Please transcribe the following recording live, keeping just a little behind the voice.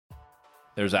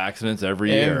There's accidents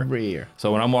every year. Every year.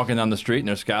 So when I'm walking down the street and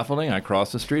there's scaffolding, I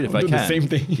cross the street if I can. Do the same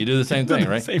thing. You do the same thing,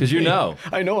 right? Because you know.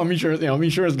 I know. I'm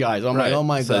insurance guy. So I'm like, oh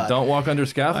my so God. So don't walk under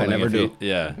scaffolding. I never do.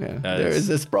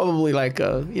 There's probably like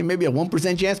maybe a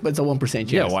 1% chance, but it's a 1%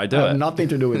 chance. Yeah, why do it? Nothing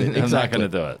to do with it. I'm Exactly.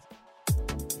 not going to do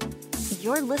it.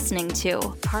 You're listening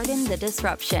to Pardon the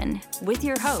Disruption with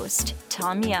your host,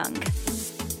 Tom Young.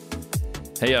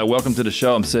 Hey, welcome to the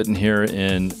show. I'm sitting here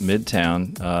in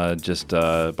Midtown, just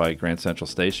by Grand Central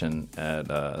Station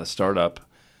at a startup,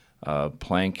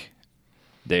 Plank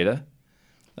Data,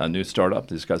 a new startup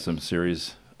that's got some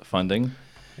series funding.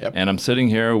 Yep. And I'm sitting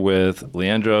here with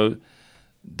Leandro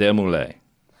Demoulet.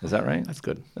 Is that right? That's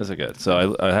good. That's good.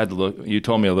 So I had to look. You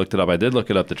told me I looked it up. I did look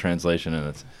it up, the translation, and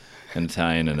it's in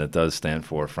Italian, and it does stand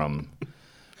for from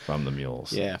the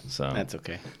mules. Yeah, so that's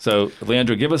okay. So,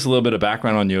 Leandro, give us a little bit of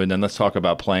background on you, and then let's talk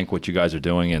about Plank, what you guys are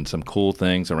doing, and some cool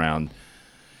things around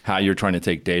how you're trying to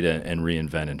take data and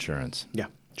reinvent insurance. Yeah,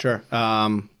 sure.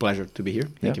 Pleasure to be here.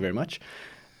 Thank you very much.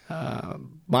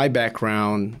 My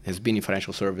background has been in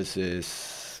financial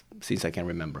services since I can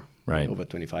remember, right? Over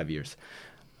 25 years.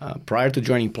 Prior to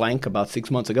joining Plank about 6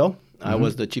 months ago, I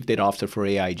was the chief data officer for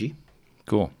AIG.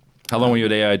 Cool. How long were you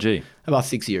at AIG? About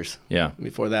 6 years. Yeah.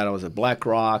 Before that, I was at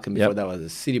BlackRock, and before that, I was at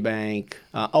Citibank.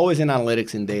 Always in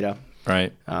analytics and data.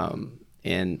 Right.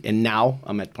 And now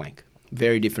I'm at Plank.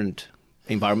 Very different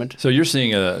environment. So you're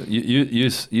seeing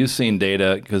you've seen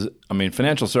data because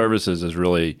financial services has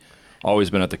really always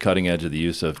been at the cutting edge of the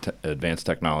use of advanced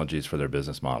technologies for their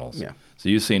business models. Yeah. So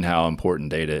you've seen how important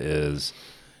data is,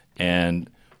 and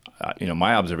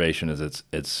my observation is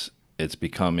it's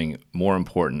becoming more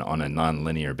important on a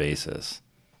nonlinear basis.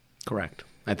 Correct.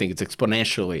 I think it's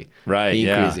exponentially Yeah.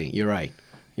 increasing. You're right.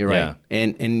 Yeah.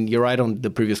 And you're right on the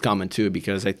previous comment too,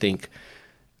 because I think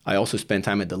I also spent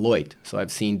time at Deloitte. So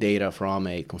I've seen data from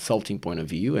a consulting point of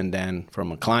view, and then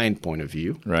from a client point of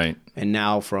view. Right. And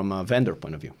now from a vendor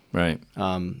point of view. Right.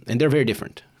 And they're very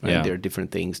different. Right? Yeah. There are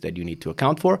different things that you need to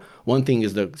account for. One thing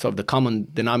is the common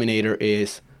denominator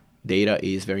is data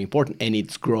is very important, and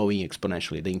it's growing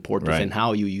exponentially, the importance and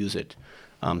how you use it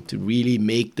to really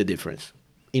make the difference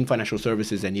in financial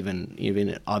services and even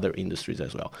in other industries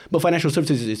as well. But financial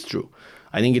services is true.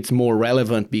 I think it's more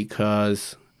relevant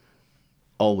because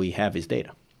all we have is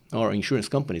data, or insurance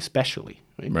companies especially.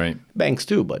 Right. Banks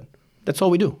too, but that's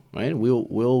all we do. Right?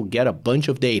 We'll get a bunch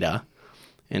of data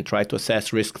and try to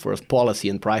assess risk for a policy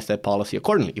and price that policy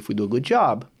accordingly. If we do a good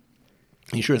job,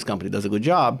 insurance company does a good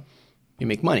job, you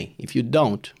make money. If you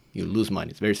don't, you lose money.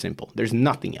 It's very simple. There's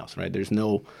nothing else, right?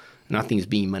 Nothing is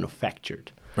being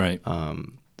manufactured. Right.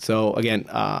 So again,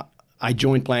 I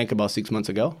joined Plank about 6 months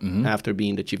ago after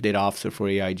being the chief data officer for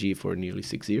AIG for nearly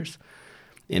 6 years.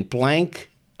 And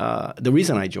Plank, the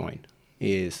reason I joined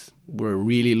is we're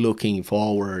really looking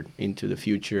forward into the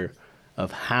future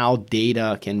of how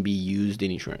data can be used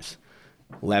in insurance,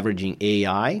 leveraging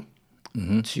AI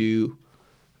to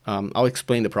I'll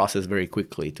explain the process very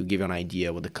quickly to give you an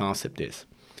idea what the concept is.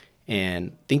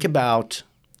 And think about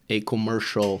a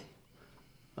commercial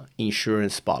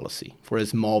insurance policy for a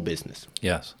small business.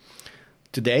 Yes.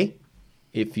 Today,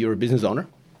 if you're a business owner,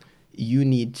 you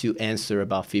need to answer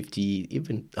about 50,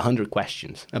 even 100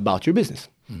 questions about your business.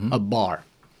 A bar.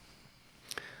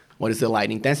 What is the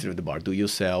light intensity of the bar? Do you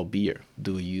sell beer?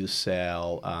 Do you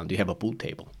have a pool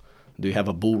table? Do you have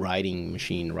a bull riding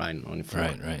machine riding on the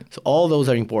floor? Right. So all those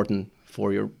are important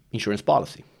for your insurance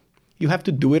policy. You have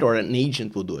to do it, or an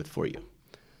agent will do it for you.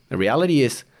 The reality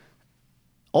is,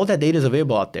 all that data is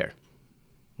available out there,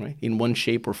 right? In one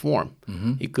shape or form.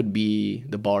 It could be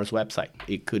the bar's website.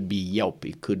 It could be Yelp.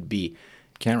 It could be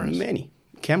Cameras. Many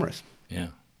cameras. Yeah.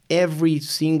 Every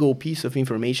single piece of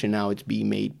information now it's being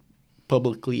made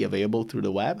publicly available through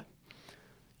the web.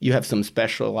 You have some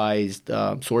specialized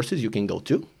sources you can go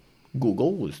to.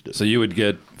 Google was So you would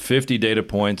get 50 data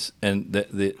points, and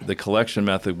the collection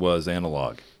method was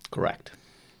analog. Correct.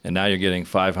 And now you're getting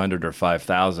 500 or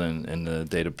 5,000, and the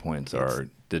data points are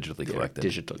digitally collected.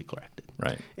 Digitally collected.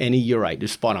 Right. And you're right. You're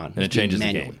spot on. And it changes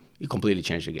the game. You completely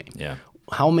change the game. Yeah.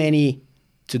 How many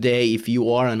today, if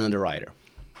you are an underwriter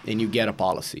and you get a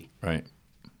policy, Right.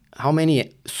 how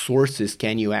many sources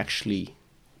can you actually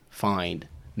find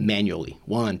manually?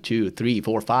 1, 2, 3,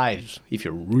 4, 5, if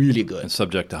you're really good. And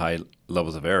subject to high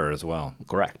levels of error as well.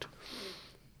 Correct.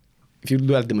 If you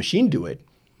let the machine do it,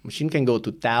 machine can go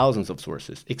to thousands of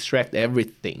sources, extract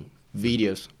everything,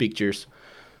 videos, pictures,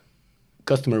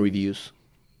 customer reviews,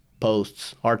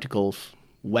 posts, articles,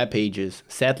 web pages,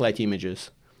 satellite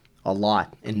images, a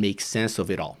lot, and make sense of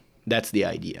it all. That's the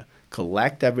idea.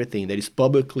 Collect everything that is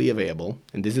publicly available,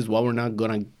 and this is what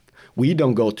we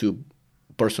don't go to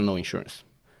personal insurance.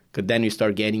 Because then you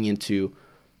start getting into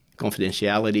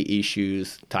confidentiality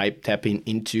issues, tapping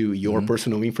into your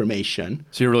personal information.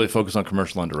 So you're really focused on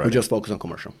commercial underwriting. We just focus on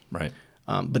commercial. Right.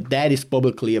 But that is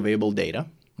publicly available data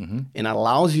and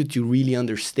allows you to really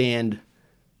understand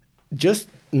just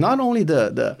not only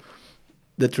the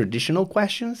traditional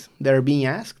questions that are being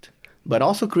asked, but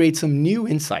also create some new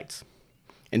insights.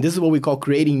 And this is what we call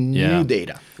creating new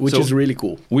data, which is really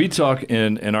cool. We talk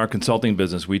in our consulting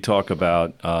business, we talk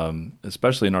about,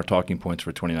 especially in our talking points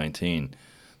for 2019,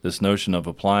 this notion of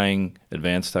applying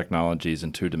advanced technologies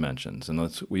in 2 dimensions.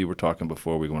 And we were talking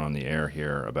before we went on the air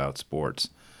here about sports.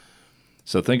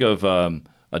 So think of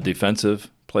a defensive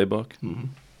playbook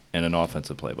and an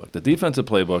offensive playbook. The defensive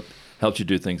playbook helps you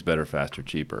do things better, faster,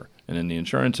 cheaper. And in the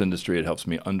insurance industry, it helps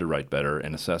me underwrite better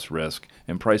and assess risk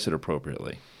and price it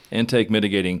appropriately and take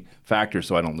mitigating factors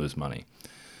so I don't lose money.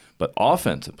 But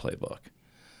offensive playbook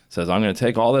says I'm going to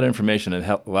take all that information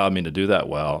that allowed me to do that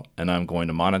well, and I'm going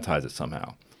to monetize it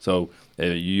somehow. So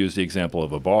you use the example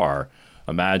of a bar.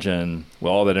 Imagine,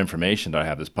 well, all that information that I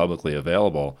have that's publicly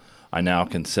available, I now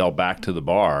can sell back to the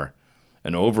bar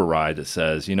an override that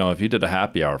says, if you did a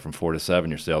happy hour from 4 to 7,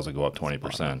 your sales will go up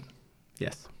 20%.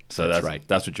 Yes. So that's right.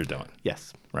 That's what you're doing.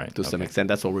 Yes. Right. To some extent,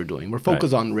 that's what we're doing. We're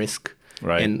focused on risk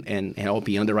and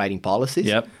helping underwriting policies.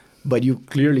 Yep. But you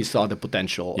clearly saw the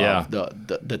potential of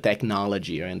the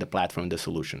technology and the platform, the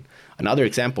solution. Another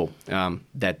example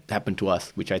that happened to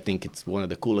us, which I think it's one of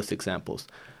the coolest examples.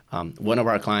 One of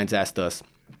our clients asked us,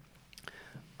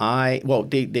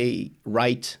 they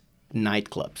write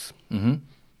nightclubs.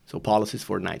 So policies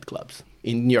for nightclubs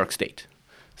in New York State.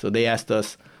 So they asked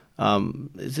us,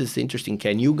 this is interesting,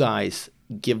 can you guys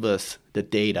give us the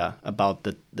data about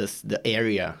the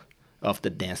area of the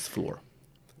dance floor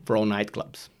for all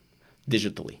nightclubs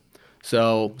digitally?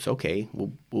 So it's okay,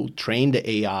 we'll train the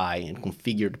AI and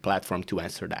configure the platform to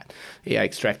answer that. AI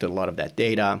extracted a lot of that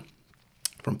data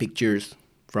from pictures,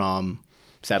 from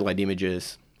satellite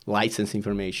images, license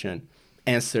information,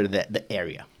 answer the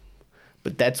area.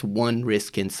 But that's one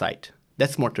risk insight.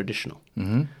 That's more traditional.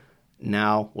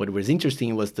 Now, what was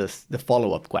interesting was the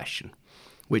follow-up question,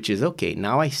 which is, okay,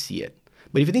 now I see it.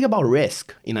 But if you think about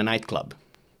risk in a nightclub,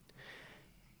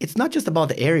 it's not just about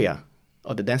the area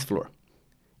of the dance floor.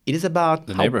 It is about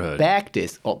the how neighborhood. Packed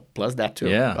is. Oh, plus that too.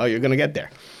 Yeah. Oh, you're going to get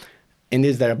there. And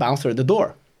is there a bouncer at the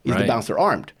door? Is the bouncer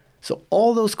armed? So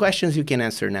all those questions you can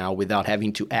answer now without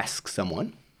having to ask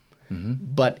someone.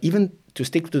 But even to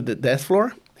stick to the dance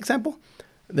floor example,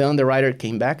 the underwriter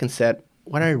came back and said,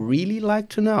 what I really like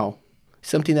to know,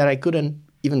 something that I couldn't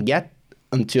even get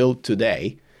until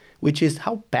today, which is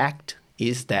how packed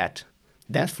is that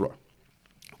dance floor?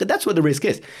 But that's what the risk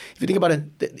is. If you think about it,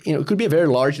 it could be a very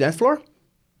large dance floor,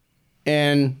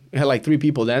 and you had like 3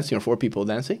 people dancing or 4 people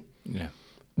dancing. Yeah.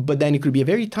 But then it could be a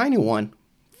very tiny one,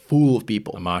 full of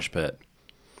people. A mosh pit.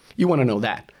 You want to know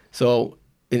that. So,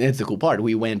 and it's the cool part.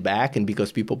 We went back, and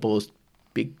because people post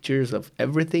pictures of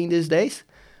everything these days,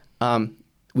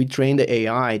 we trained the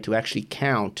AI to actually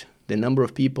count the number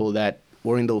of people that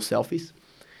were in those selfies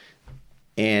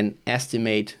and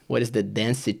estimate what is the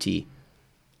density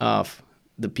of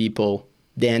the people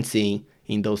dancing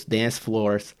in those dance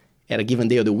floors at a given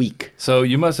day of the week. So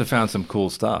you must have found some cool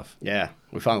stuff. Yeah,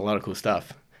 we found a lot of cool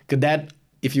stuff. Could that,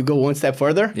 if you go one step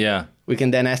further, we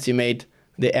can then estimate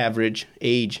the average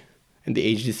age and the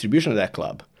age distribution of that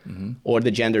club or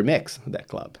the gender mix of that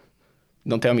club.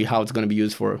 Don't tell me how it's going to be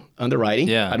used for underwriting.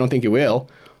 Yeah. I don't think it will.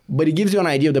 But it gives you an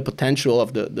idea of the potential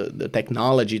of the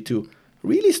technology to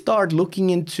really start looking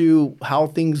into how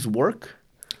things work.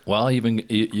 Well, even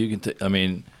you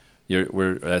can.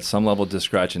 We're at some level just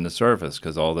scratching the surface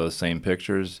because all those same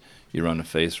pictures, you run a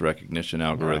face recognition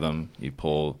algorithm, you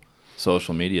pull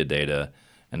social media data,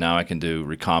 and now I can do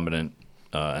recombinant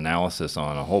analysis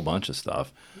on a whole bunch of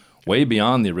stuff, way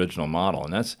beyond the original model,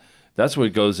 and that's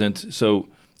what goes into. So.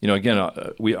 Again,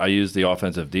 I use the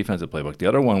offensive defensive playbook. The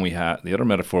other one the other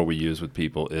metaphor we use with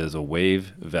people is a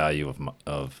wave value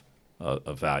of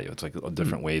value. It's like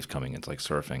different waves coming in. It's like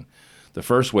surfing. The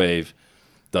first wave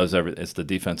does it's the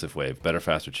defensive wave, better,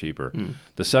 faster, cheaper.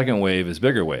 The second wave is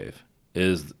bigger wave,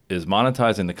 is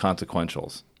monetizing the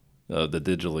consequentials, the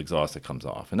digital exhaust that comes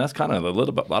off, and that's kind of a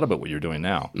lot about what you're doing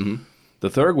now. The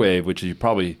third wave, which you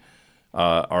probably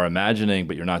are imagining,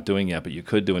 but you're not doing yet, but you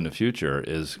could do in the future,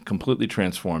 is completely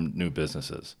transform new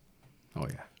businesses. Oh,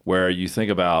 yeah. Where you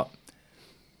think about,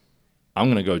 I'm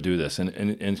going to go do this.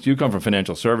 And you come from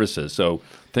financial services, so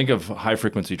think of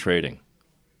high-frequency trading,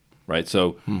 right?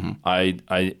 So I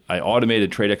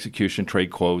automated trade execution,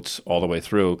 trade quotes all the way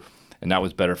through, and that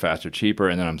was better, faster, cheaper.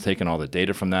 And then I'm taking all the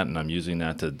data from that and I'm using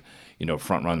that to,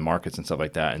 front run markets and stuff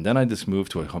like that. And then I just move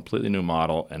to a completely new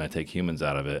model and I take humans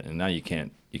out of it. And now you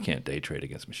can't day trade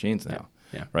against machines now.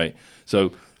 Yeah. Right.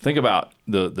 So think about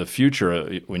the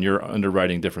future when you're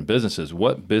underwriting different businesses.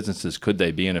 What businesses could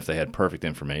they be in if they had perfect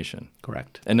information?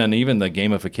 Correct. And then even the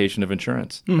gamification of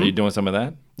insurance. Are you doing some of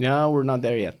that? No, we're not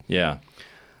there yet. Yeah.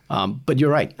 But you're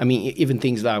right. I mean, even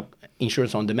things like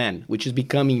insurance on demand, which is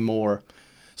becoming more.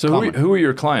 So who are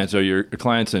your clients? Are your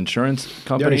clients insurance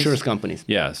companies? They're insurance companies.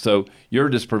 Yeah. So you're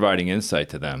just providing insight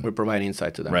to them. We're providing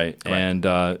insight to them. Right. And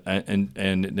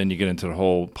then you get into the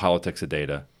whole politics of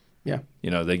data. Yeah.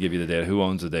 They give you the data. Who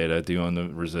owns the data? Do you own the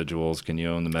residuals? Can you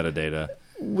own the metadata?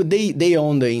 Well, they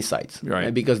own the insights,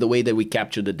 right? Because the way that we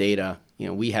capture the data,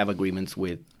 we have agreements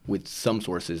with some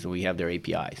sources, and we have their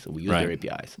APIs, so we use their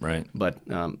APIs. Right. But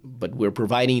we're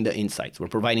providing the insights. We're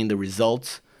providing the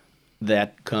results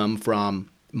that come from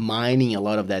mining a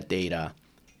lot of that data,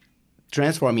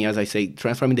 transforming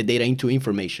the data into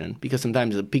information, because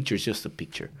sometimes a picture is just a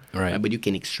picture. Right. But you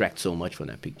can extract so much from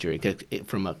that picture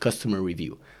from a customer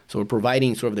review. So we're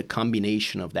providing sort of the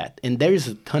combination of that. And there is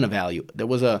a ton of value. There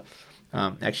was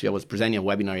actually I was presenting a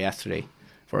webinar yesterday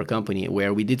for a company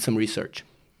where we did some research.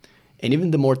 And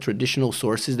even the more traditional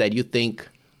sources that you think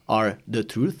are the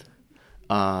truth,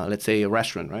 let's say a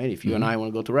restaurant, right? If you and I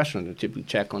want to go to a restaurant, you typically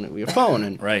check on it with your phone.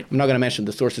 And right. I'm not going to mention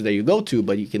the sources that you go to,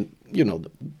 but you can,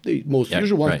 the most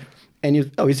usual ones. Right. And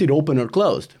is it open or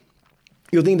closed?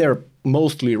 You think they're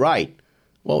mostly right.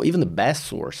 Well, even the best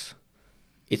source,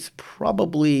 it's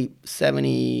probably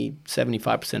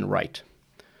 75% right.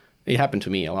 It happened to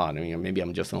me a lot. I mean, maybe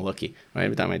I'm just unlucky, right?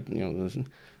 Every time listen.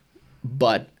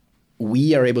 But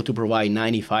we are able to provide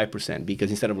 95%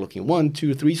 because instead of looking 1,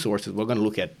 2, 3 sources, we're going to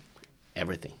look at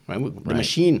everything, right? The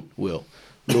machine will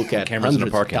look at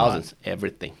hundreds, thousands,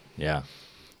 everything. Yeah.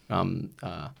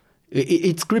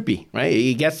 It's creepy, right?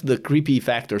 It gets the creepy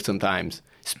factor sometimes,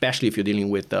 especially if you're dealing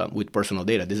with personal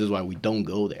data. This is why we don't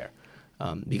go there,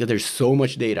 because there's so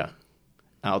much data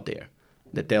out there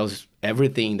that tells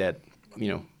everything that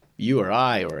you or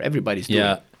I or everybody's doing.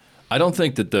 Yeah, I don't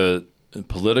think that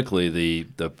politically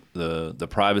the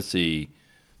privacy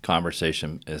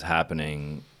conversation is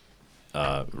happening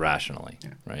rationally,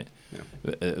 right?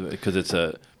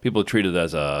 Because people treat it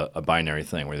as a binary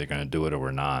thing where they're going to do it or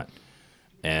we're not,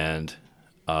 and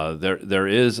there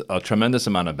is a tremendous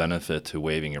amount of benefit to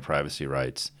waiving your privacy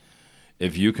rights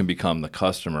if you can become the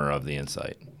customer of the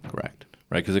insight. Correct.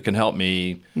 Right, because it can help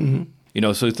me.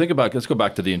 So think about. Let's go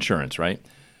back to the insurance, right?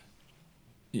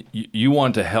 You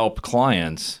want to help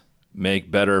clients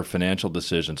make better financial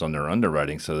decisions on their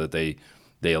underwriting so that they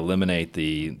eliminate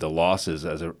the losses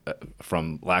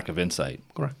from lack of insight.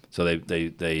 Correct. So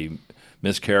they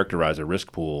mischaracterize a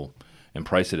risk pool and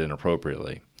price it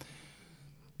inappropriately.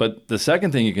 But the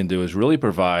second thing you can do is really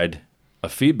provide a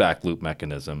feedback loop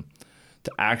mechanism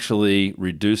to actually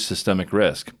reduce systemic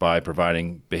risk by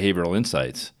providing behavioral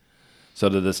insights so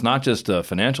that it's not just a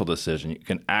financial decision, you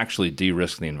can actually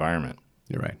de-risk the environment.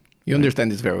 You're right. You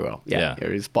understand this very well. Yeah.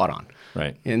 You're spot on.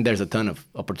 Right. And there's a ton of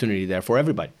opportunity there for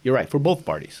everybody. You're right, for both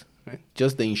parties. Right?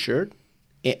 Just the insured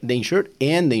and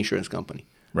the insurance company.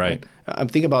 Right. I'm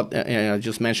thinking about, I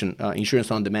just mentioned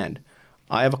insurance on demand.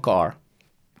 I have a car.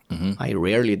 I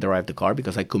rarely drive the car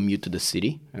because I commute to the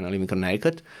city and I live in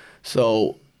Connecticut.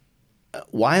 So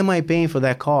why am I paying for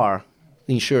that car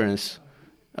insurance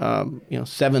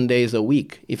 7 days a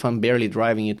week if I'm barely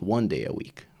driving it 1 day a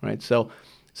week, right? So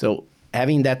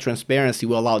having that transparency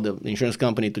will allow the insurance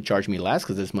company to charge me less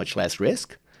because there's much less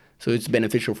risk. So it's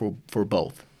beneficial for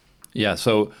both. Yeah.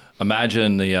 So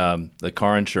imagine the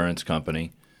car insurance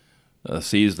company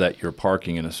sees that you're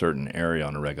parking in a certain area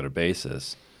on a regular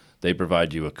basis. They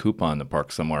provide you a coupon to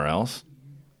park somewhere else,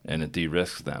 and it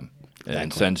de-risks them. Exactly.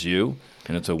 And sends you,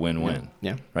 and it's a win-win.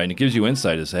 Yeah. Right. And it gives you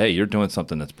insight as, hey, you're doing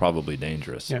something that's probably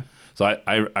dangerous. Yeah. So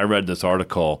I read this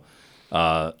article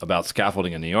about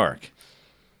scaffolding in New York.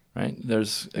 Right.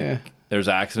 There's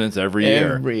accidents every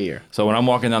year. Every year. So when I'm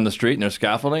walking down the street and there's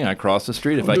scaffolding, I cross the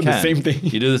street if I can. Do the same thing.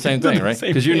 You do the same thing, right?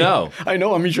 Because you know. I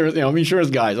know. I'm insurance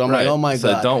guys. I'm like, oh my God.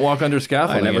 So don't walk under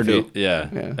scaffolding. I never do.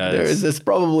 There's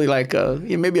probably like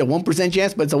maybe a 1%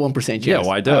 chance, but it's a 1% chance. Yeah,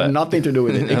 why do it? Nothing to do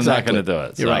with it. Exactly. I'm not going to do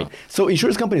it. You're right. So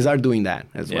insurance companies are doing that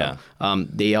as well. Yeah.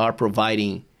 They are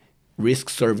providing risk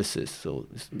services, so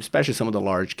especially some of the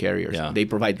large carriers, they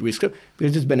provide risk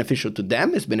because it's beneficial to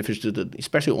them. It's beneficial to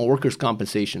especially on workers'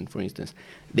 compensation, for instance.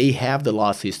 They have the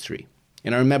loss history,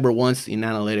 and I remember once in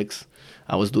analytics,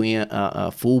 I was doing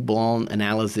a full-blown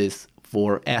analysis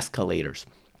for escalators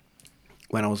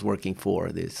when I was working for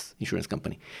this insurance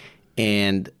company,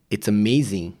 and it's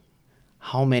amazing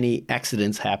how many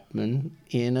accidents happen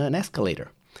in an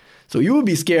escalator. So you will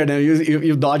be scared and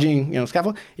you're dodging,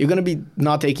 scaffold. You're going to be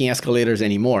not taking escalators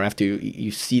anymore after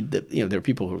you see that, there are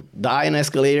people who die in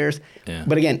escalators. Yeah.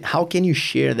 But again, how can you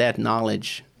share that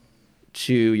knowledge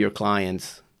to your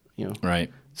clients, Right.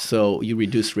 so you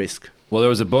reduce risk? Well, there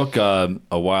was a book a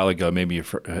while ago, maybe you're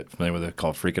familiar with it,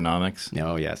 called Freakonomics.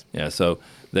 Oh, yes. Yeah, so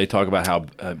they talk about how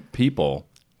people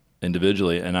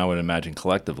individually, and I would imagine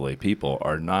collectively, people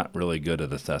are not really good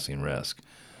at assessing risk.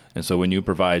 And so when you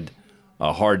provide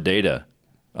hard data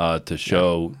to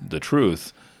show the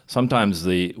truth, sometimes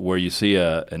where you see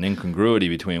an incongruity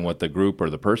between what the group or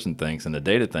the person thinks and the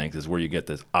data thinks is where you get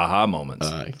this aha moments.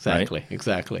 Exactly, right?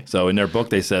 exactly. So in their book,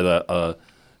 they said a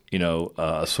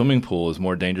swimming pool is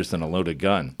more dangerous than a loaded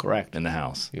gun. Correct. In the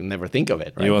house. You never think of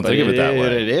it, right? You won't think of it that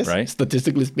way. It is, right?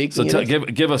 Statistically speaking. So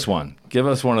give us one. Give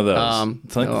us one of those.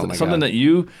 Something that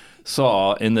you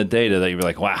saw in the data that you were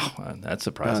like, wow, that's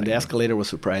surprising. The escalator was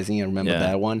surprising. I remember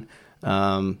that one.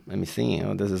 Let me see.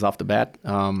 This is off the bat.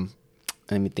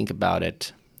 Let me think about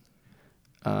it.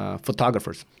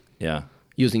 Photographers. Yeah.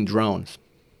 Using drones.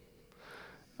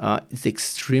 It's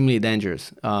extremely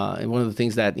dangerous. And one of the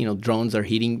things that drones are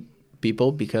hitting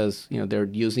people because they're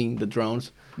using the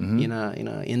drones in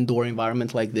a indoor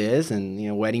environment like this,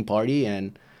 and wedding party,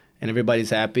 and everybody's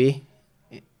happy,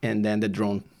 and then the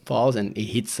drone falls and it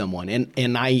hits someone.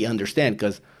 And I understand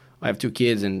because I have 2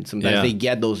 kids, and sometimes they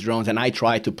get those drones, and I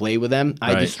try to play with them.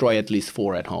 I destroy at least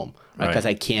 4 at home because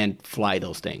I can't fly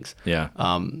those things. Yeah.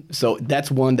 So that's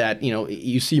one that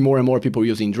you see more and more people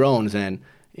using drones, and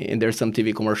there's some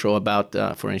TV commercial about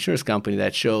for an insurance company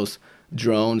that shows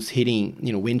drones hitting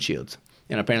windshields,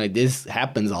 and apparently this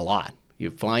happens a lot.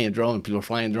 You're flying a drone, people are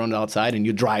flying a drone outside, and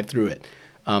you drive through it.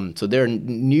 So there are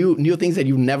new ththings that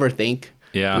you never think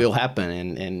will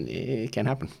happen, and it can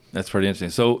happen. That's pretty interesting.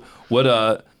 So what?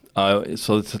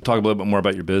 So let's talk a little bit more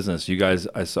about your business. You guys,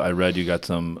 I read you got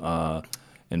some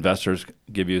investors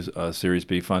give you Series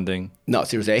B funding. No,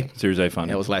 Series A. Series A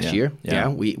funding. That was last year. Yeah,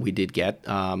 we did get 3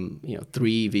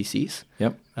 VCs.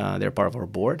 Yep. They're part of our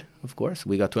board, of course.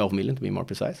 We got $12 million to be more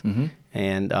precise. Mm-hmm.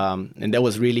 And that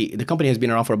was really, the company has been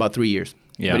around for about 3 years.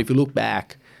 Yeah. But if you look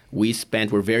back,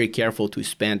 we're very careful to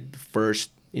spend the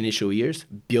first initial years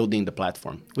building the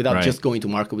platform without just going to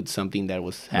market with something that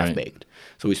was half-baked.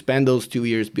 So we spent those 2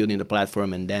 years building the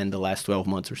platform, and then the last 12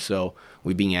 months or so,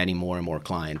 we've been adding more and more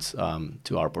clients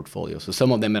to our portfolio. So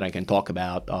some of them that I can talk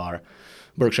about are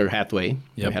Berkshire Hathaway.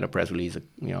 Yep. We had a press release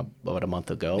about a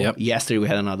month ago. Yep. Yesterday we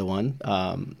had another one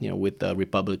with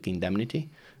Republic Indemnity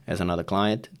as another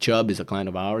client. Chubb is a client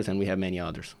of ours, and we have many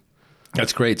others.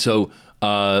 That's great. So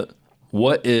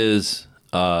what is,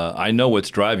 I know what's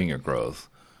driving your growth,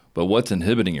 but what's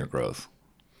inhibiting your growth?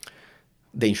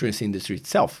 The insurance industry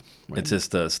itself. Right? It's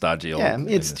just a stodgy old. Yeah,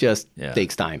 it's just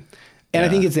takes time. And I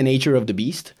think it's the nature of the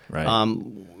beast. Right.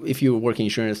 If you work in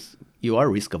insurance, you are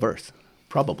risk averse,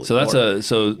 probably. So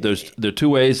there are 2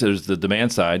 ways. There's the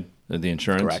demand side of the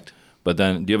insurance. Correct. But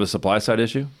then do you have a supply side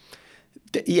issue?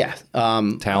 Yeah.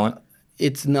 Talent?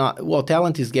 It's not, well,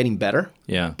 talent is getting better.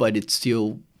 Yeah. But it's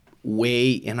still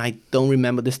way, and I don't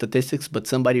remember the statistics, but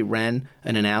somebody ran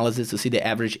an analysis to see the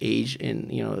average age in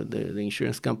the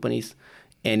insurance companies,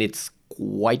 and it's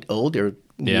quite old. They're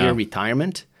near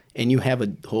retirement, and you have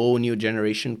a whole new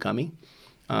generation coming.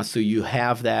 So you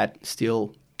have that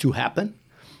still to happen.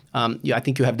 I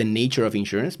think you have the nature of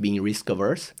insurance being risk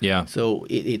averse. Yeah. So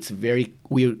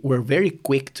we're very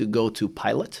quick to go to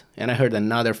pilot. And I heard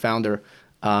another founder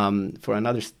for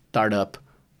another startup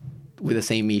with the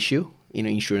same issue,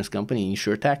 insurance company,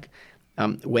 InsurTech.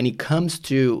 When it comes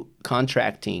to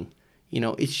contracting,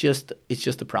 it's just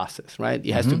a process, right?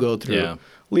 It has to go through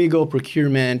legal,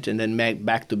 procurement, and then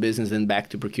back to business and back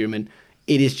to procurement.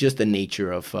 It is just the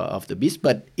nature of the beast,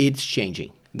 but it's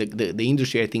changing. The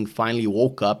industry, I think, finally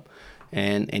woke up,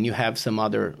 and you have some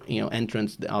other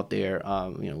entrants out there,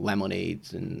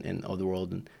 Lemonades and of the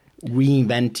world, and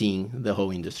reinventing the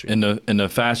whole industry. In the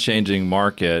fast changing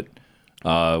market,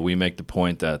 we make the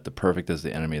point that the perfect is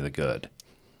the enemy of the good,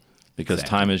 because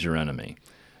time is your enemy.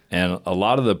 And a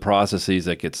lot of the processes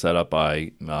that get set up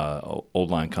by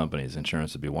old line companies,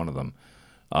 insurance would be one of them,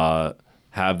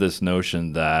 have this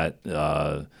notion that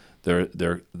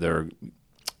they're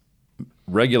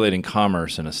regulating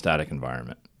commerce in a static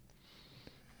environment,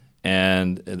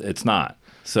 and it's not.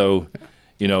 So,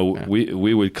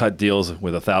 we would cut deals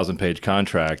with a 1,000-page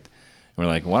contract. And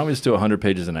we're like, why don't we just do 100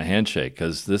 pages in a handshake?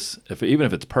 Because even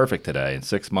if it's perfect today, in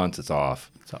 6 months it's off.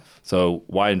 So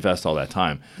why invest all that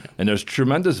time? Yeah. And there's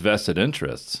tremendous vested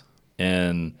interests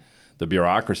in the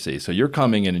bureaucracy. So you're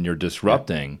coming in and you're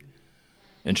disrupting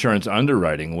insurance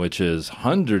underwriting, which is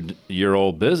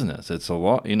 100-year-old business. It's a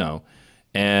lot,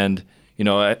 and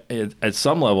at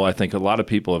some level, I think a lot of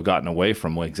people have gotten away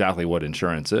from exactly what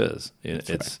insurance is.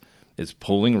 It's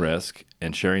pooling risk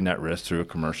and sharing that risk through a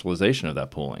commercialization of that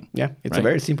pooling. Yeah, it's right? a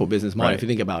very simple business model if you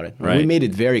think about it. Right. We made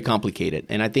it very complicated.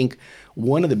 And I think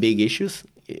one of the big issues,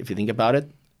 if you think about it,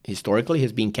 historically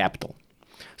has been capital.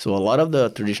 So a lot of the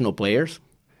traditional players,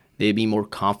 they've been more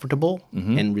comfortable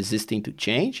and resisting to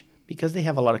change because they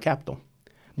have a lot of capital.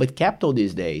 But capital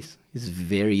these days is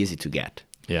very easy to get.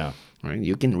 Yeah. Right?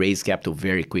 You can raise capital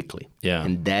very quickly. Yeah.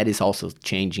 And that is also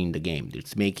changing the game.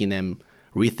 It's making them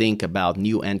rethink about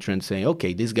new entrants saying,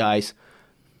 okay, these guys,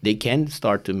 they can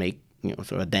start to make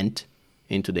sort of a dent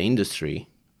into the industry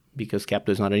because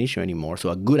capital is not an issue anymore. So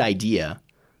a good idea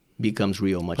becomes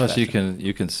real much faster. Plus,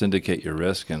 you can syndicate your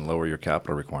risk and lower your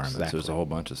capital requirements. Exactly. There's a whole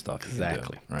bunch of stuff you can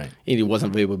do. Right. And it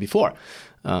wasn't available before.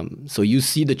 So you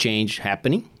see the change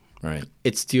happening. Right.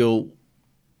 It's still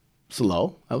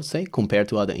slow, I would say, compared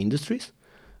to other industries.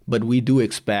 But we do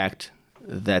expect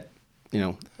that,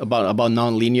 about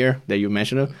nonlinear that you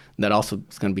mentioned, that also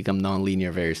is going to become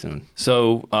nonlinear very soon.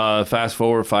 So fast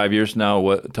forward 5 years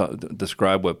now,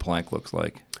 describe what Plank looks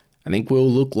like. I think we'll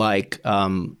look like,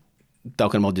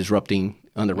 talking about disrupting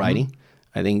underwriting,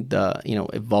 I think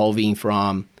evolving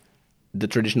from the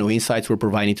traditional insights we're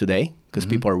providing today, because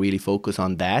people are really focused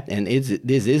on that. And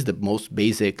this is the most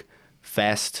basic,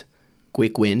 fast,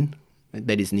 quick win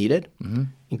that is needed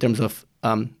in terms of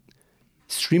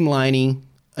streamlining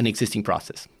an existing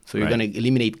process. So you're going to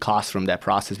eliminate costs from that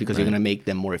process because you're going to make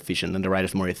them more efficient,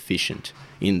 underwriters more efficient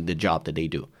in the job that they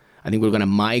do. I think we're going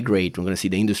to see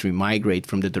the industry migrate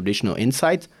from the traditional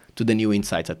insights to the new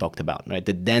insights I talked about, right?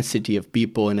 The density of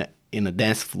people in a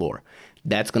dense floor.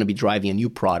 That's going to be driving a new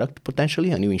product,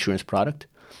 potentially, a new insurance product.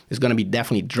 It's going to be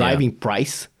definitely driving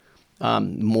price,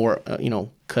 more,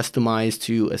 customized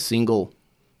to a single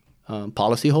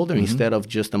policyholder instead of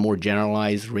just a more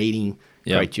generalized rating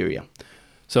criteria.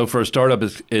 So for a startup,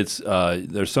 it's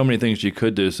there's so many things you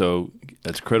could do. So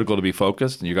it's critical to be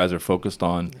focused, and you guys are focused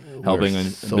on helping in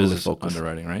business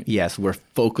underwriting, right? Yes, we're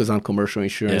focused on commercial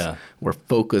insurance. Yeah. We're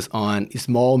focused on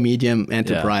small, medium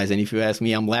enterprise. Yeah. And if you ask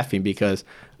me, I'm laughing because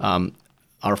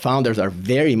our founders are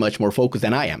very much more focused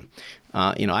than I am.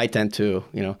 I tend to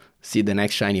see the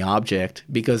next shiny object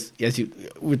because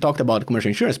we talked about commercial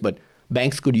insurance, but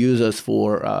banks could use us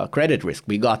for credit risk.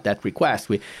 We got that request.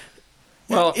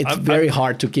 It's very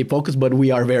hard to keep focused, but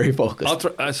we are very focused.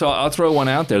 I'll throw one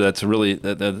out there that's really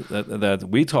that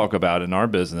we talk about in our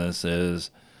business is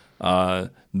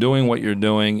doing what you're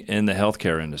doing in the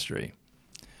healthcare industry.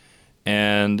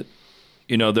 And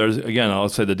there's I'll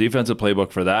say the defensive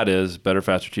playbook for that is better,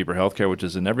 faster, cheaper healthcare, which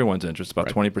is in everyone's interest, about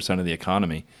 20% of the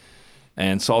economy,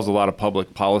 and solves a lot of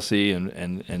public policy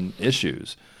and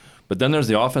issues. But then there's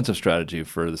the offensive strategy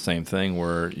for the same thing,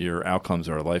 where your outcomes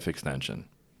are a life extension.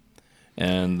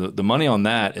 And the money on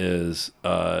that is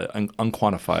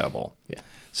unquantifiable. Yeah.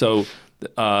 So,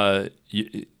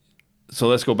 so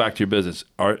let's go back to your business.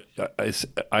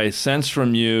 I sense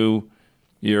from you,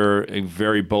 you're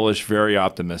very bullish, very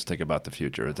optimistic about the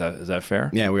future. Is that fair?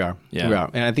 Yeah, we are. Yeah. We are,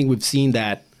 and I think we've seen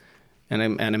that. And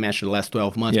I mentioned the last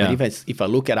 12 months. Yeah. But if I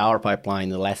look at our pipeline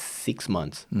the last 6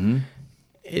 months,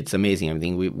 it's amazing. I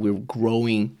think we're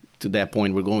growing to that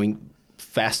point. We're going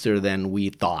faster than we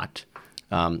thought.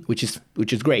 Which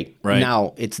is great. Right.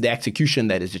 Now it's the execution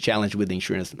that is the challenge with the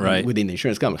insurance within the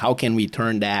insurance company. How can we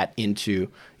turn that into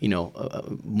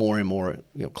more and more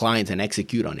clients and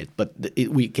execute on it? But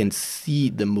we can see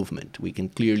the movement. We can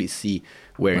clearly see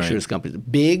where insurance companies,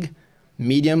 big,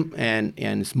 medium,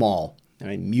 and small,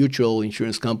 mutual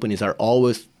insurance companies are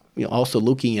always also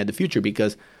looking at the future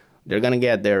because they're going to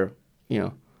get their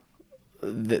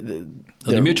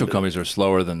The mutual companies are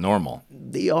slower than normal.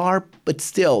 They are, but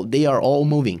still, they are all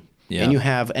moving. Yeah. And you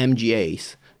have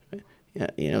MGAs.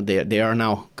 They are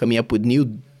now coming up with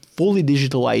new, fully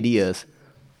digital ideas.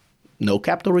 No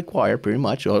capital required, pretty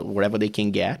much, or whatever they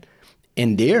can get,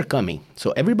 and they're coming.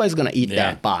 So everybody's going to eat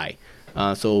that pie.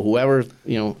 So whoever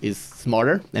is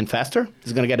smarter and faster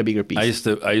is going to get a bigger piece.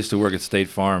 I used to work at State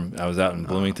Farm. I was out in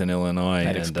Bloomington, Illinois.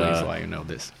 That explains why you know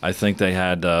this. I think they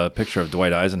had a picture of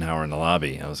Dwight Eisenhower in the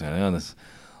lobby. I was going, this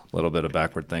a little bit of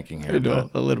backward thinking here.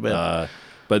 A little bit.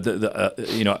 But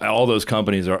all those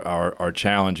companies are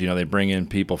challenged. They bring in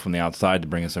people from the outside to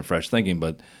bring in some fresh thinking,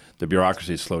 but the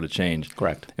bureaucracy is slow to change.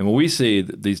 Correct. And when we see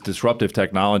these disruptive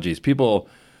technologies, people.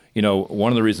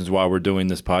 One of the reasons why we're doing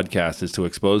this podcast is to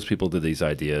expose people to these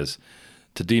ideas,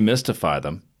 to demystify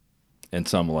them in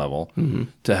some level,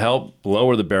 to help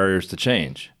lower the barriers to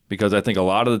change. Because I think a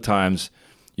lot of the times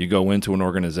You go into an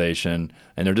organization,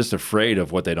 and they're just afraid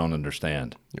of what they don't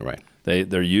understand. You're right.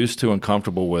 They're used to and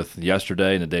comfortable with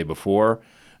yesterday and the day before,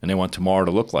 and they want tomorrow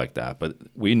to look like that. But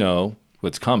we know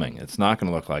what's coming. It's not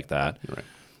going to look like that. You're right.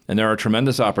 And there are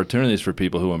tremendous opportunities for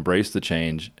people who embrace the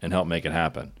change and help make it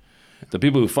happen. The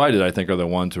people who fight it, I think, are the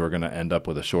ones who are going to end up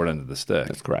with a short end of the stick.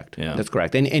 That's correct. Yeah. That's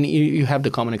correct. And you have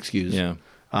the common excuse Yeah.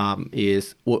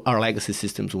 is our legacy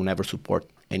systems will never support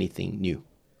anything new.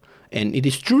 And it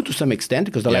is true to some extent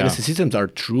because the Yeah. legacy systems are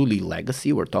truly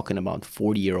legacy. We're talking about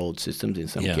 40-year-old systems in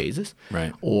some Yeah. cases.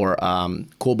 Right. Or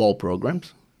COBOL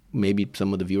programs. Maybe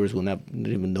some of the viewers will not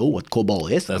even know what COBOL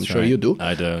is. That's I'm sure right. you do.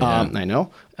 I do, yeah. I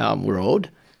know. We're old.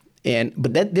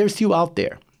 But they're still out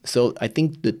there. So I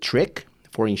think the trick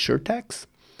for InsurTechs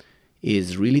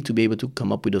is really to be able to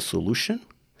come up with a solution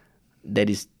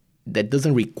that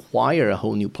doesn't require a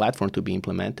whole new platform to be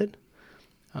implemented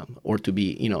or to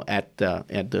be at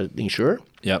the insurer.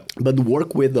 Yep. But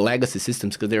work with the legacy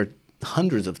systems because there are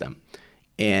hundreds of them.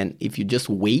 And if you just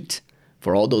wait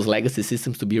for all those legacy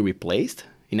systems to be replaced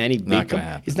in any big Not gonna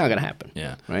happen. it's not going to happen.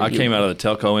 Yeah. Right? I came out of the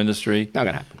telco industry. Not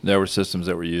going to happen. There were systems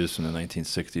that were used in the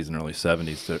 1960s and early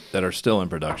 70s that are still in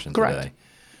production Correct. today.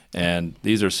 And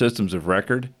these are systems of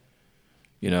record,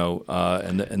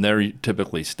 and they're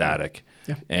typically static.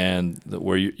 Yeah. And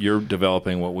where you're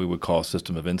developing what we would call a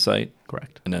system of insight.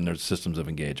 Correct. And then there's systems of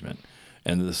engagement.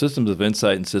 And the systems of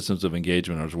insight and systems of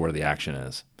engagement is where the action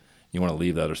is. You want to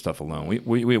leave the other stuff alone.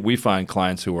 We find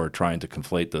clients who are trying to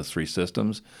conflate those three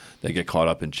systems. They get caught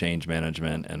up in change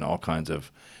management and all kinds of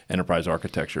enterprise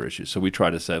architecture issues. So we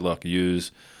try to say, look,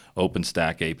 use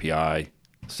OpenStack API,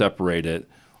 separate it,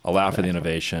 allow for the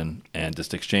innovation, and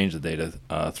just exchange the data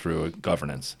through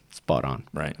governance. Spot on.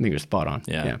 Right. I think you're spot on.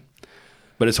 Yeah.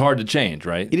 But it's hard to change,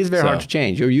 right? It is very hard to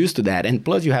change. You're used to that. And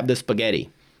plus you have the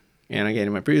spaghetti. And again,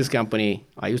 in my previous company,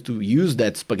 I used to use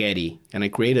that spaghetti, and I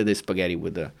created this spaghetti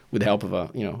with the help of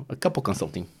a couple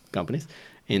consulting companies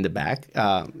in the back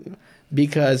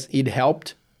because it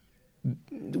helped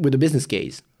with the business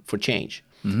case for change.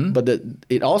 Mm-hmm. But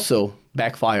it also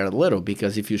backfired a little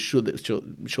because if you show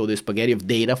the spaghetti of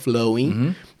data flowing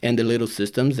mm-hmm. and the little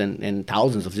systems and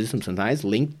thousands of systems sometimes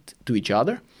linked to each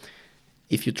other,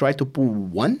 if you try to pull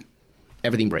one,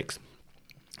 everything breaks.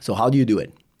 So how do you do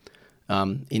it?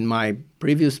 In my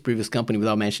previous company,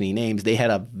 without mentioning names, they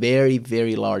had a very,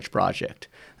 very large project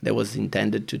that was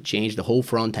intended to change the whole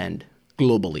front end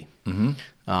globally mm-hmm.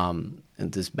 In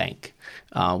this bank,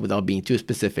 without being too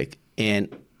specific.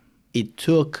 And it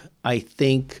took, I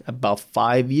think, about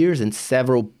 5 years and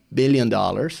several $1 billion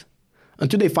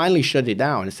until they finally shut it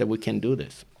down and said, we can't do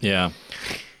this. Yeah.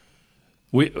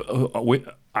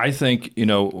 I think,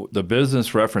 the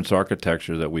business reference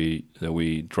architecture that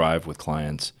we drive with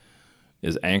clients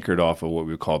is anchored off of what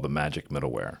we call the magic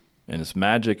middleware. And it's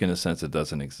magic in a sense it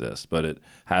doesn't exist, but it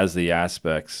has the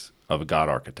aspects of a God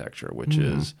architecture, which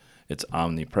mm-hmm. is it's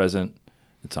omnipresent,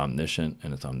 it's omniscient,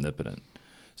 and it's omnipotent.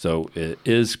 So it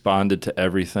is bonded to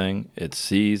everything. It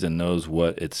sees and knows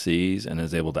what it sees and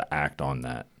is able to act on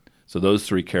that. So those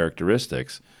three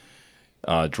characteristics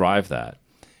drive that.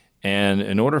 And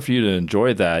in order for you to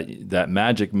enjoy that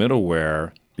magic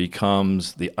middleware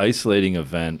becomes the isolating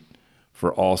event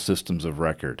for all systems of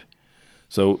record.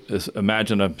 So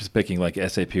imagine I'm picking like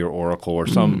SAP or Oracle or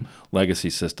some legacy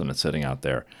system that's sitting out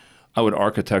there. I would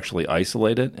architecturally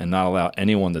isolate it and not allow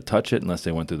anyone to touch it unless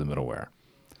they went through the middleware.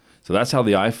 So that's how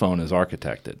the iPhone is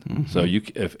architected. Mm-hmm. So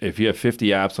if you have 50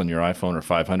 apps on your iPhone or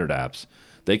 500 apps,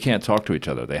 they can't talk to each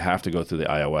other. They have to go through the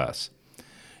iOS.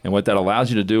 And what that allows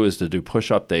you to do is to do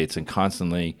push updates and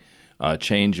constantly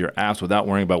change your apps without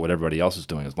worrying about what everybody else is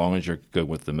doing, as long as you're good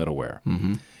with the middleware.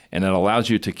 Mm-hmm. And it allows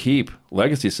you to keep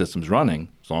legacy systems running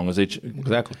as long as they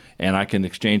exactly. And I can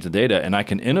exchange the data and I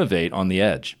can innovate on the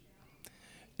edge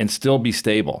and still be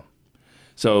stable.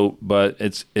 So, but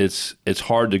it's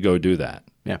hard to go do that.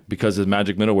 Yeah. Because the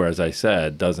magic middleware, as I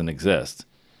said, doesn't exist.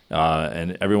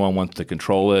 And everyone wants to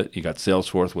control it. You got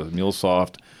Salesforce with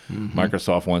MuleSoft. Mm-hmm.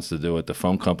 Microsoft wants to do it. The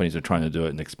phone companies are trying to do it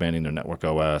and expanding their network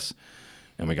OS.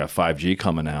 And we got 5G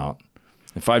coming out.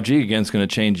 And 5G, again, is going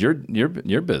to change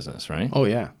your business, right? Oh,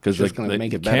 yeah. Because it's going to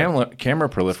make it better. Camera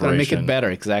proliferation. It's going to make it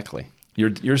better, exactly.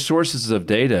 Your sources of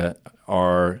data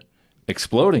are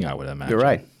exploding, I would imagine.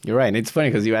 You're right. And it's funny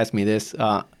because you asked me this.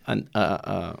 A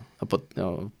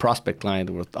prospect client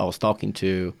I was talking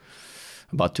to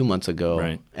about 2 months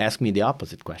ago asked me the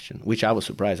opposite question, which I was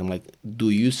surprised. I'm like, do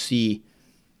you see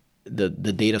the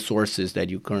data sources that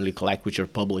you currently collect, which are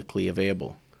publicly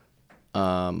available,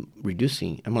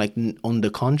 reducing? I'm like, on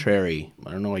the contrary.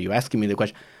 I don't know. Are you asking me the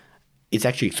question? It's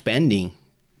actually expanding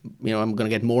I'm going to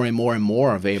get more and more and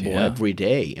more available every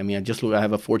day. I mean, I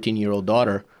have a 14-year-old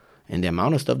daughter, and the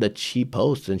amount of stuff that she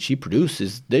posts and she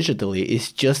produces digitally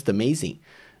is just amazing.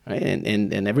 Right?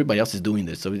 And everybody else is doing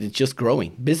this. So it's just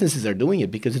growing. Businesses are doing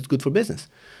it because it's good for business.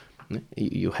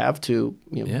 You have to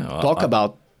talk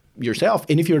about yourself.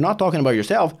 And if you're not talking about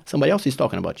yourself, somebody else is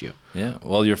talking about you. Yeah.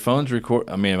 Well, your phone's record.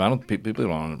 I mean, people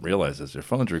don't realize this. Your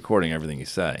phone's recording everything you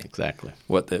say. Exactly.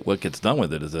 What gets done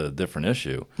with it is a different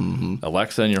issue. Mm-hmm.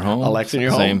 Alexa in your home. Same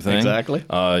Same thing. Exactly.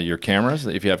 Your cameras,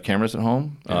 if you have cameras at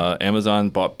home.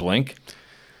 Amazon bought Blink.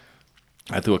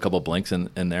 I threw a couple of Blinks in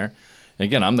there. And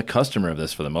again, I'm the customer of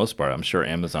this for the most part. I'm sure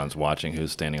Amazon's watching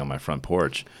who's standing on my front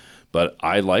porch. But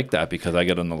I like that because I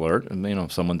get an alert, and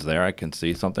if someone's there, I can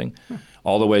see something.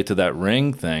 All the way to that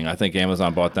Ring thing, I think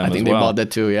Amazon bought them as well. I think they bought that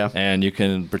too, yeah. And you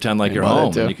can pretend like you're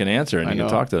home, and you can answer, and you can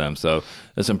talk to them. So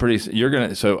there's some pretty.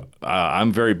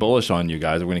 I'm very bullish on you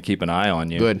guys. We're going to keep an eye on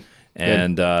you. Good.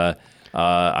 And I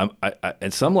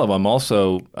at some level, I'm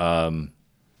also.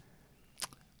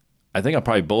 I think I'm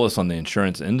probably bullish on the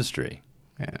insurance industry.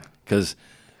 Yeah. Because.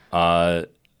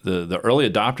 The early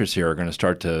adopters here are going to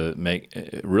start to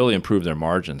really improve their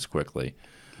margins quickly.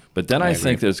 But then I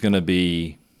think there's going to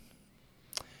be,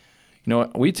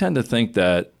 we tend to think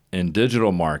that in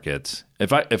digital markets,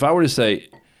 if I were to say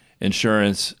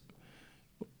insurance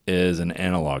is an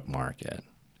analog market,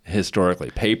 historically,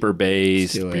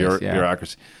 paper-based,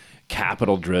 bureaucracy,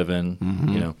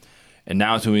 capital-driven, and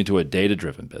now it's moving to a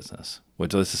data-driven business,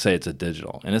 which let's just say it's a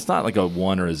digital. And it's not like a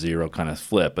 1 or a 0 kind of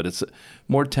flip, but it's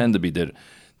more tend to be digital.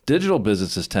 Digital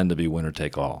businesses tend to be winner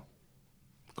take all.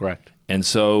 Correct. And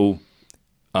so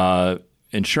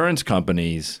insurance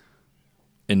companies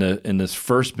in this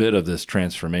first bit of this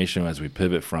transformation as we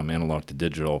pivot from analog to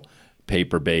digital,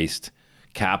 paper-based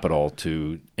capital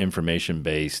to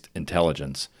information-based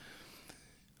intelligence,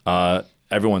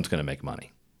 everyone's going to make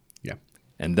money. Yeah.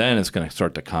 And then it's going to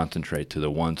start to concentrate to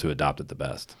the ones who adopt it the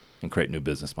best and create new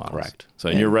business models. Correct. So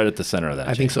you're right at the center of that.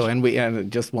 I think so.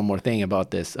 And just one more thing about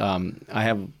this.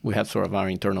 We have sort of our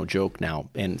internal joke now,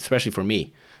 and especially for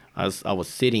me, as I was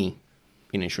sitting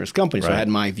in an insurance company, so I had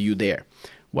my view there.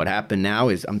 What happened now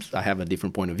is I have a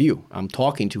different point of view. I'm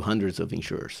talking to hundreds of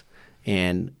insurers,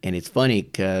 and it's funny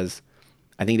because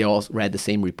I think they all read the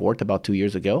same report about 2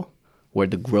 years ago, where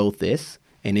the growth is,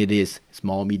 and it is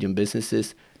small, medium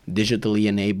businesses, digitally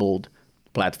enabled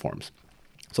platforms.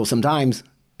 So sometimes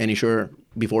an insurer,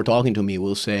 before talking to me,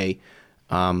 will say,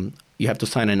 you have to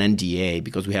sign an NDA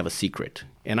because we have a secret.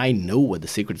 And I know what the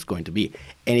secret is going to be.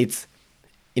 And it's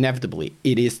inevitably,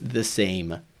 it is the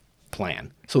same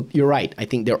plan. So you're right. I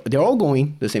think they're all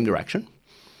going the same direction.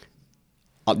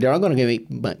 They're all going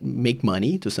to make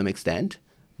money to some extent,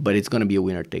 but it's going to be a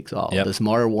winner takes all. Yep. The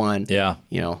smarter one,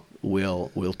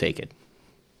 will take it.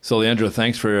 So, Leandro,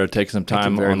 thanks for taking some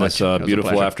time on this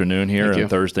beautiful afternoon here on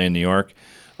Thursday in New York.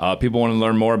 People want to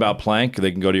learn more about Plank.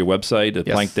 They can go to your website at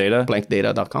Plank Data.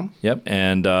 Plankdata.com. Yep.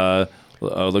 And I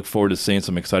look forward to seeing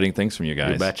some exciting things from you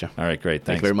guys. You betcha. All right, great. Thanks.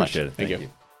 Thank you very much. Appreciate it. Thank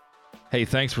you. Hey,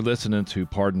 thanks for listening to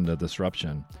Pardon the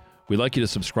Disruption. We'd like you to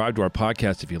subscribe to our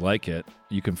podcast if you like it.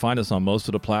 You can find us on most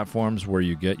of the platforms where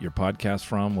you get your podcast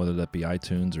from, whether that be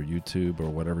iTunes or YouTube or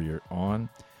whatever you're on.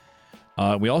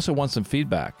 We also want some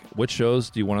feedback. Which shows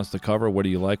do you want us to cover? What do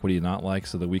you like? What do you not like?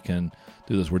 So that we can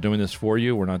do this. We're doing this for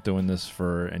you. We're not doing this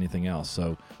for anything else.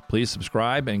 So please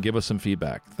subscribe and give us some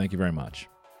feedback. Thank you very much.